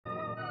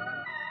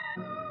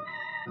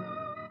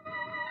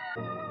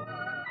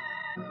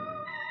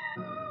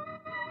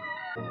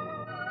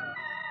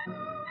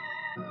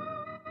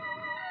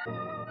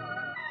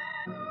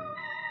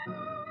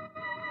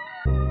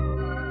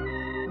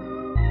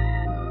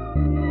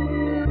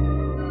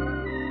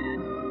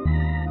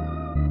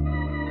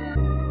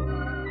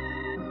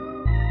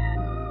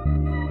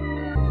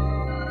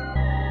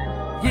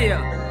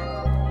Yeah.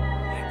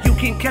 You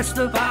can catch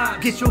the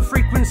vibe, get your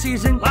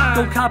frequencies in line.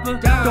 Don't copper,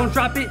 don't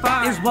drop it,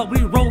 is what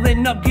we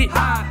rolling up, get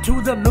high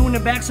to the moon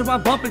and back, so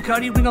I'm bumping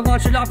Cuddy. We gon'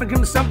 launch it off and give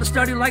them something to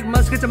study like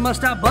must get the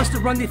must out, bust to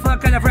run the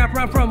fuck out of rap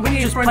run from. We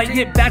ain't just play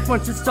it back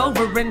once it's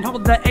over and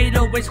hold the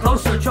 808s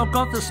closer. Choke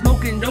off the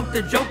smoke and dope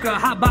the joker.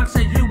 Hotbox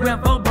a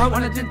UFO, bro,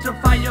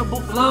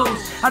 unidentifiable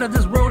flows out of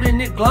this world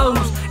and it glows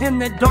in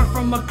the dark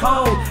from a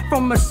cold,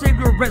 from a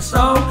cigarette.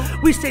 So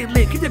we stay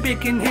lit, keep the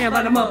big in hand,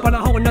 light them up on a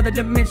whole another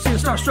dimension.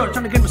 Start short,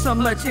 trying to give me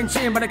some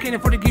attention, but I can't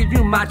afford to give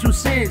you my 2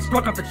 cents.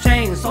 Broke off the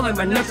chain, sold like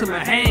my nuts and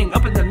my hang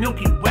up in the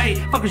Milky Way.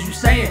 Fuck is you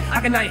saying? I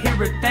cannot hear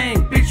a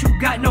thing. Bitch, you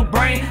got no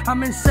brain.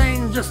 I'm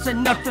insane, just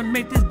enough to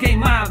make this game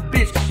my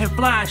bitch and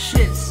fly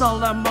shit. So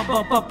I'm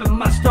up in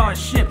my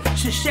starship.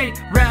 Shit shake,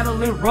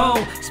 rattle and roll.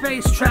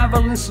 Space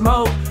travel and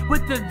smoke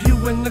with the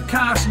view in the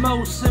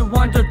cosmos and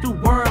wander through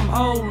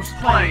wormholes.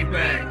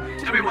 Playback,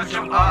 tell me what's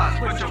your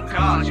odds, what's your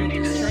cause? You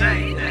need to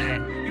say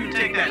that. You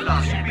take that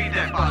loss, you be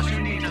that boss. You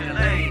need to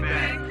lay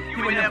back.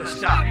 You ain't never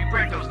stop, you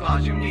break those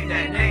laws, you need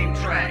that name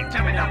track.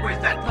 Tell me now,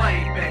 where's that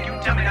playback? You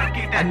tell me now,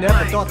 get that. I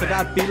never thought that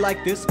I'd be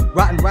like this.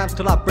 Writing rhymes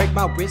till I break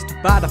my wrist.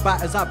 By the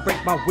fight as I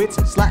break my wits.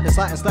 Slide and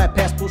slide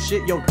past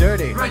bullshit, yo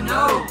dirty. Right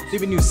nose,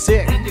 leaving you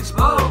sick and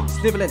exposed,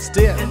 sniveling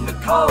stiff in the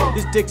cold.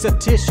 This dick's a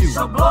tissue,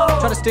 so blow.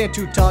 Try to stand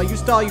too tall, you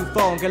stall, you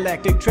fall in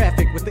galactic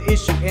traffic. With the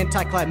issue,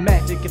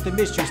 anticlimactic. If they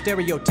miss you,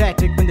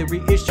 stereotactic when they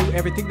reissue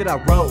everything that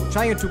I wrote.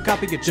 Trying to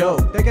copy a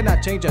joke, they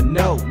cannot change a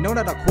no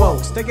not a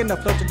quote. Sticking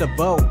afloat to the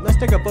vote, let's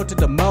take a vote to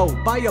the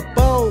mode. Buy a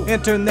bow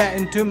and turn that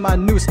into my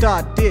new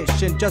star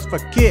dish. And just for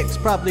kicks,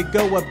 probably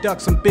go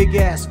abduct some big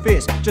ass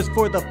fish. Just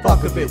for the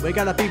fuck of it, we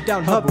gotta beat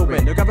down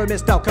hovering. The government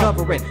style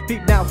covering.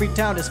 Peep now,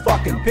 Freetown is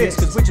fucking pissed.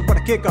 Cause we just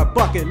wanna kick our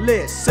bucket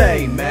list.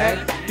 Say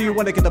man, do you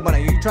wanna get the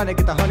money? Are you trying to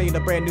get the honey in a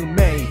brand new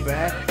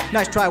Maybach?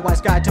 Nice try,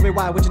 wise guy, tell me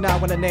why would you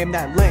not wanna name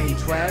that lane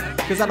track?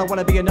 Cause I don't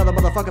wanna be another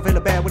motherfucker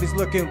feeling bad when he's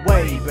looking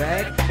way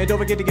back. And don't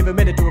forget to give a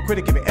minute to a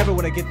critic if you ever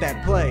wanna get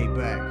that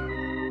playback.